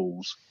those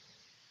tools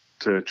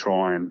to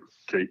try and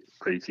keep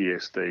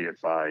PTSD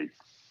at bay.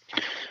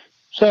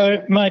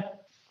 So, mate,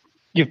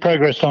 you've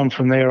progressed on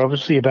from there.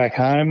 Obviously, you're back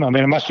home. I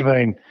mean, it must have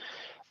been,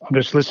 I'm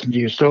just listening to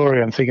your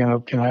story, I'm thinking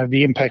of,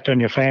 the impact on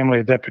your family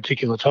at that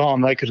particular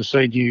time. They could have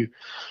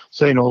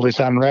seen all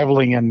this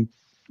unravelling, and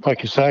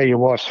like you say, your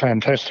wife's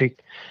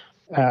fantastic,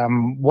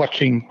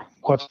 watching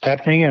what's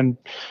happening, and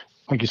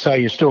like you say,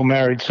 you're still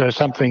married, so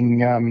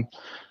something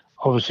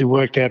obviously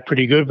worked out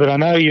pretty good. But I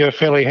know you're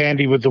fairly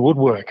handy with the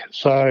woodwork,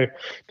 so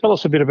tell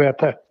us a bit about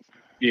that.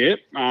 Yeah,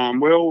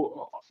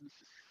 well,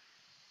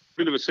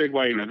 bit of a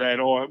segue into that.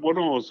 When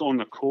I was on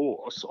the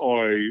course,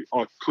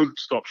 I could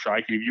stop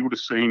shaking. If you would have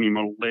seen me,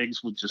 my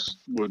legs would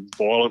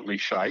violently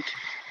shake,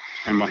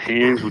 and my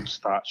hands would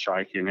start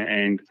shaking.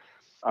 And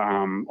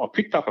I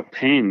picked up a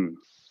pen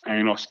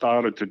and I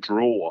started to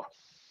draw.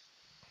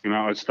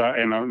 I'd start,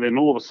 and then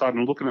all of a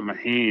sudden, looking at my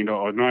hand,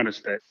 I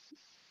noticed that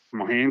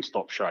my hand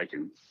stopped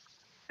shaking.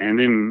 And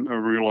then I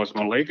realised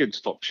my leg had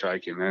stopped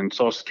shaking, and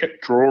so I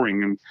kept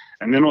drawing,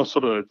 and then I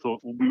sort of thought,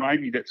 well,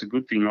 maybe that's a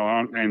good thing.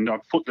 And I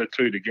put the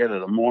two together,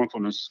 the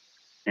mindfulness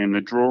and the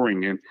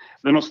drawing, and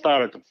then I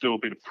started to do a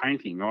bit of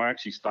painting. I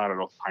actually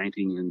started off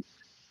painting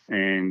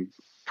and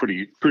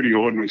pretty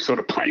ordinary sort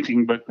of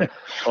painting, but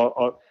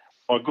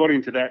I got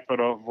into that. But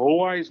I've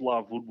always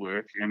loved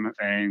woodwork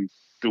and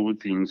doing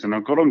things, and I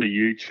got onto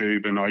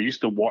YouTube, and I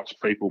used to watch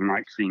people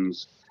make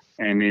things,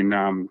 and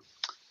then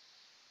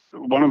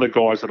one of the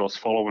guys that I was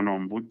following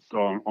on wood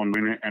on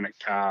and it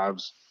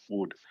carves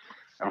wood,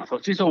 and I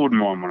thought, geez, I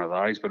wouldn't mind one of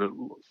those, but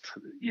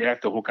you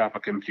have to hook up a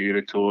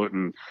computer to it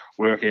and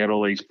work out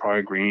all these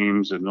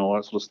programs and all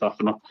that sort of stuff.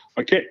 And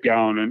I kept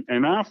going,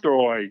 and after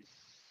I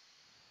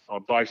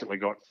basically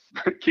got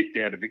kicked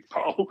out of Vic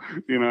Pole,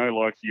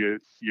 like you're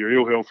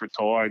ill health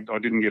retired. I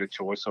didn't get a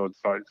choice. I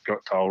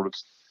got told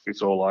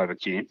it's all over,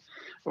 champ.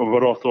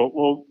 But I thought,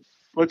 well,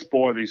 let's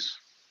buy this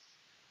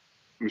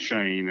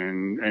machine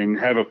and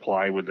have a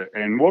play with it.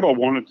 And what I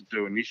wanted to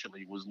do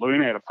initially was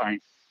learn how to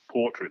paint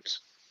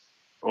portraits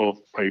of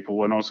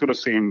people, and I was going to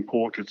send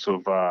portraits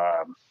of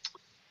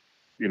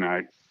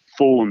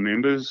fallen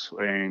members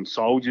and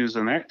soldiers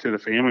and that to the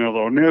family.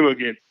 Although I'll never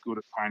get good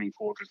at painting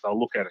portraits, they'll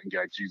look at it and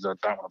go, geez, I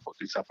don't want to put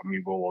this up on my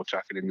wall or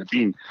chuck it in the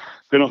bin.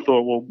 Then I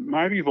thought, well,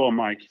 maybe if I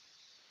make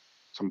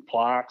some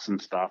plaques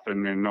and stuff,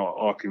 and then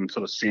I can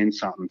sort of send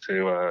something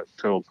to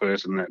a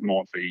person that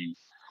might be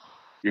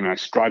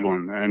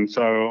struggling. And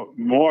so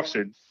my wife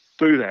said,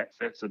 do that.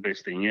 That's the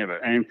best thing ever.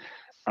 And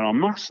I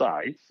must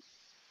say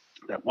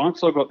that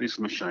once I got this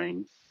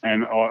machine,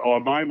 and I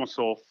made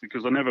myself,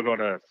 because I never got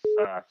a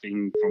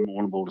thing from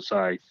Warrnambool to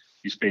say,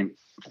 you spent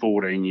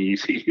 14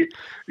 years here.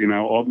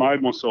 I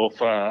made myself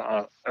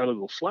a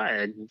little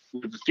flag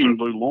with a thin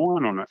blue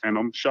line on it, and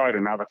I showed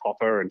another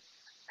copper, and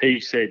he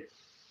said,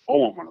 I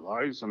want one of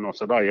those. And I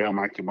said, oh, yeah, I'll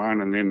make you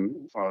one. And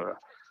then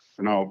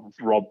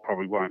Rob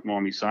probably won't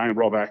mind me saying,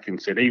 Rob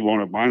Atkins said he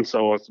wanted one,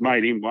 so I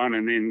made him one,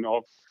 and then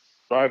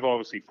they've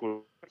obviously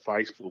put a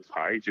Facebook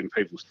page and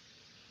people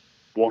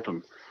want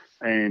them.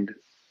 And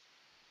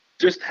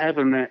just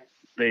having that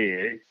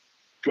there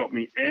got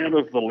me out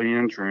of the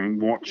lounge room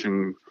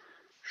watching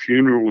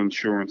funeral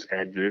insurance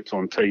adverts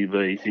on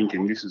TV,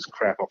 thinking this is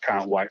crap, I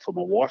can't wait for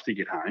my wife to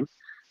get home,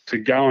 to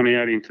going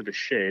out into the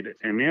shed.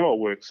 And now I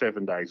work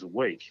 7 days a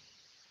week,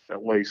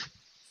 at least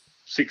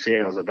 6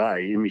 hours a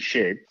day in my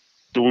shed,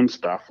 doing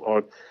stuff.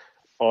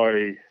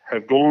 I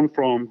have gone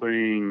from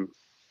being,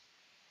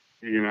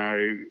 being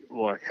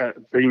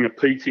a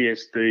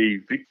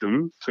PTSD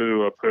victim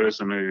to a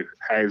person who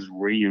has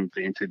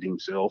reinvented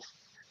himself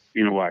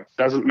in a way.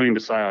 Doesn't mean to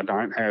say I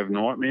don't have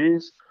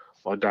nightmares.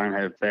 I don't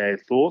have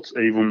bad thoughts.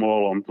 Even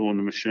while I'm doing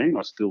the machine,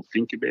 I still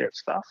think about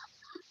stuff,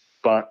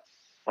 but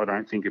I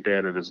don't think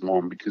about it as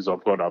long because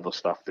I've got other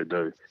stuff to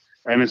do.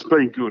 And it's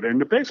been good. And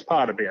the best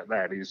part about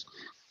that is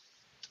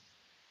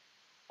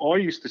I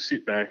used to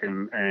sit back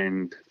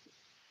and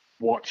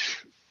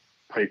watch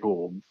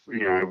people,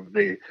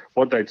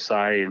 what they'd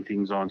say and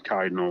things on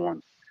Code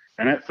 9.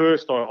 And at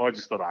first I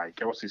just thought,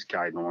 hey, what's this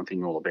Code 9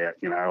 thing all about?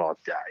 I'll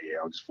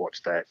just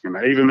watch that,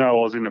 even though I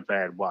was in a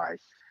bad way.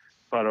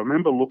 But I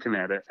remember looking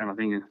at it and I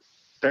think,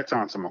 that's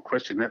answered my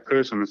question. That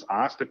person has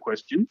asked a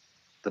question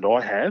that I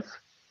have,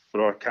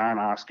 but I can't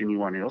ask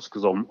anyone else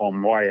because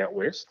I'm way out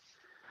west.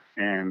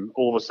 And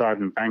all of a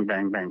sudden, bang,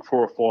 bang, bang,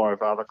 4 or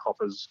 5 other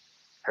coppers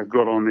have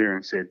got on there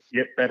and said,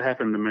 yep, that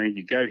happened to me.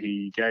 You go here,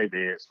 you go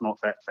there. It's not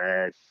that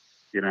bad,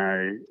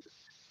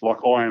 like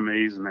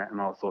IMEs and that. And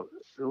I thought,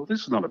 well,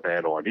 this is not a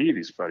bad idea,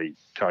 this bloody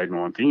Code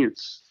 9 thing.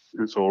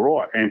 It's all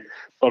right.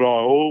 But I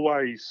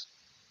always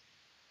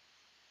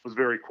was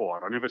very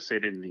quiet. I never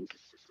said anything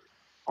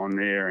on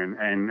there.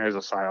 And as I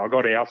say, I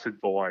got outed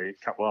by a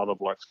couple of other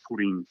blokes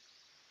putting,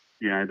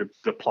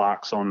 the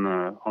plaques on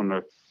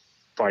the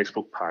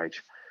Facebook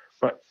page.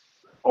 But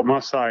I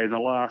must say, in the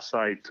last,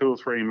 2 or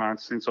 3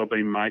 months since I've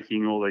been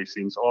making all these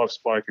things, I've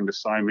spoken to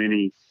so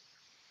many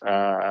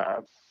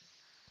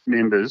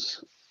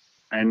members,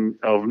 and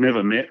I've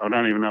never met. I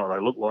don't even know what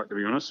they look like, to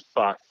be honest,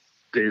 but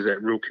there's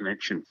that real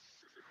connection.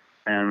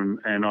 And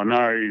I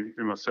know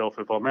in myself,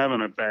 if I'm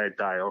having a bad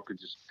day, I could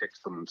just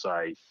text them and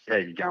say, how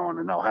you going?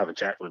 And they'll have a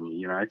chat with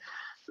me, I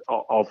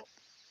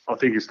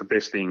think it's the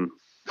best thing,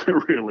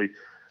 really.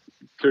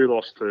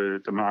 Kudos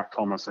to Mark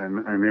Thomas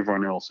and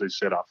everyone else who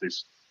set up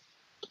this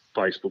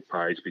Facebook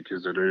page,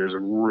 because it is a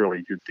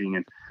really good thing.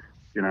 And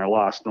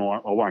last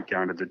night, I won't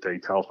go into the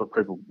details, but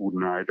people would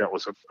know that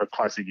was a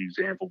classic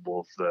example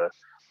of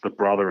the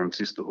brother and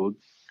sisterhood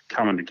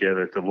coming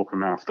together to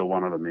looking after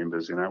one of the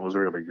members. It was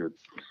really good.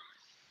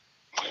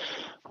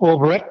 Well,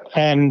 Brett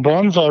and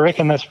Bonz, I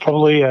reckon that's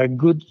probably a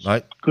good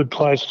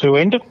place to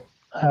end it.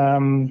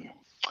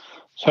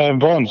 So,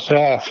 Bonz,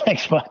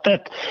 thanks,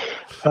 mate.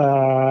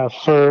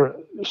 For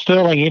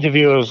sterling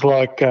interviewers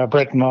like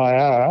Brett and I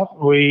are,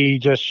 we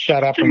just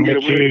shut up and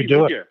let you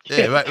do it.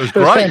 Yeah, mate, it was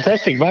great.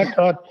 Fantastic, mate.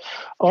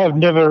 I've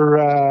never,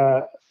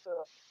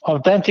 I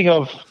don't think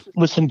I've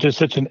listened to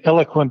such an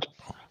eloquent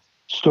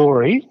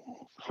story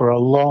for a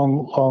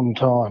long, long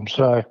time.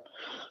 So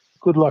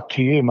good luck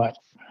to you, mate.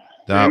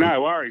 Yeah,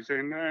 no worries,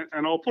 and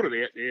I'll put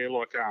it out there.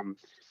 Like,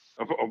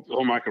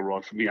 I'll make a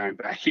rod for my own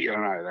back here.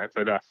 I know that,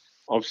 but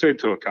I've said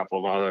to a couple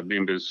of other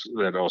members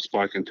that I've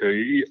spoken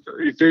to,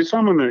 if there's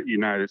someone that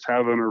that's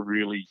having a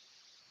really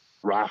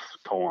rough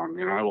time,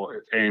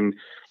 and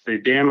they're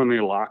down on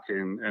their luck,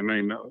 and I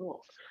mean,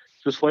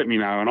 just let me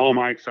know, and I'll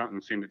make something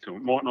and send it to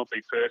them. Might not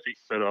be perfect,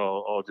 but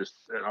I'll just,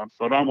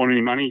 I don't want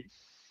any money.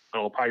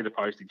 I'll pay the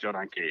postage. I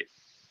don't care.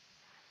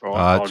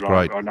 Right? That's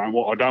great. I don't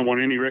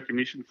want any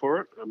recognition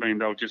for it. I mean,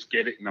 they'll just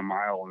get it in the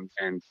mail,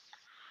 and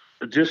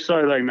just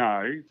so they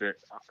know that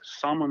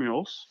someone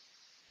else,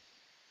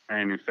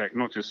 and in fact,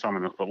 not just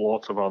someone else, but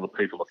lots of other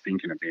people are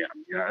thinking about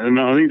them. And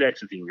I think that's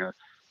the thing.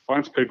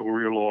 Once people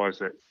realise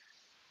that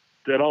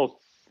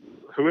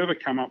whoever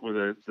come up with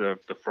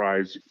the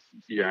phrase,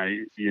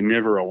 you're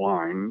never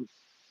alone,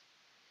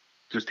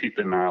 just hit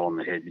the nail on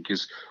the head,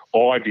 because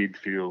I did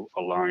feel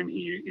alone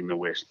here in the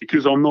West,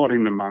 because I'm not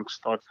in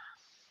amongst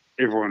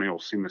everyone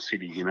else in the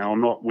city.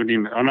 I'm not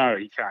within. I know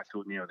you can't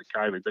do it now with the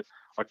COVID, but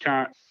I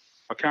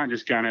can't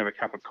just go and have a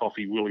cup of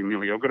coffee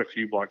willy-nilly. I've got a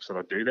few blokes that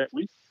I do that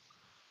with,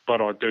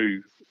 but I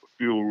do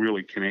feel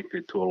really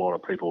connected to a lot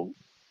of people,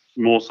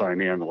 more so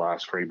now in the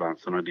last 3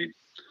 months than I did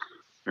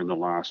in the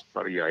last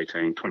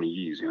 18, 20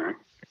 years,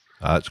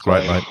 That's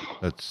great, mate.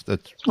 That's a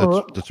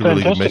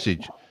really good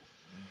message.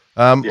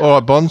 Yeah. All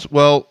right, Bonz.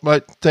 Well,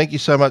 mate, thank you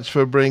so much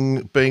for being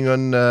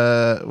on.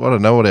 I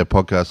don't know what our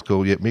podcast's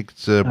called yet, Mick.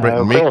 It's Brett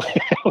and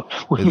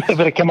Mick. We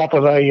better come up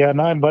with a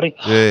name, buddy.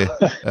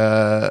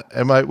 Yeah,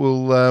 and mate,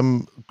 well,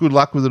 good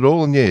luck with it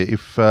all. And yeah,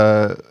 if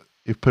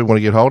people want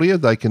to get hold of you,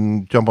 they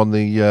can jump on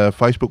the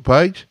Facebook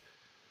page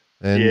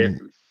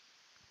and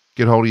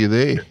get hold of you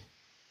there.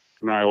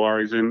 No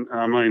worries, and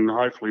I mean,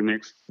 hopefully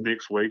next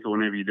week or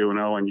whenever you do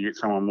another one, you get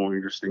someone more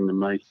interesting than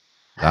me.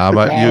 Ah,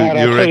 mate, you're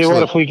tell you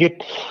excellent.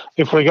 what,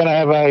 if we're going to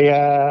have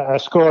a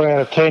score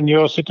out of 10,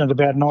 you're sitting at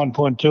about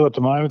 9.2 at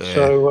the moment. Yeah.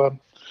 So,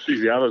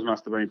 geez, the others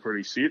must have been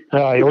pretty shit.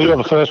 Oh, you're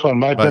the first one,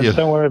 mate.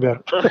 Don't worry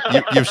about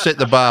it. You've set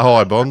the bar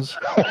high, Bonz.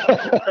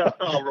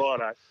 Oh,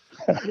 righto.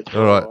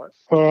 All right.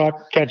 All right.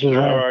 Catch you.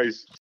 No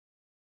worries.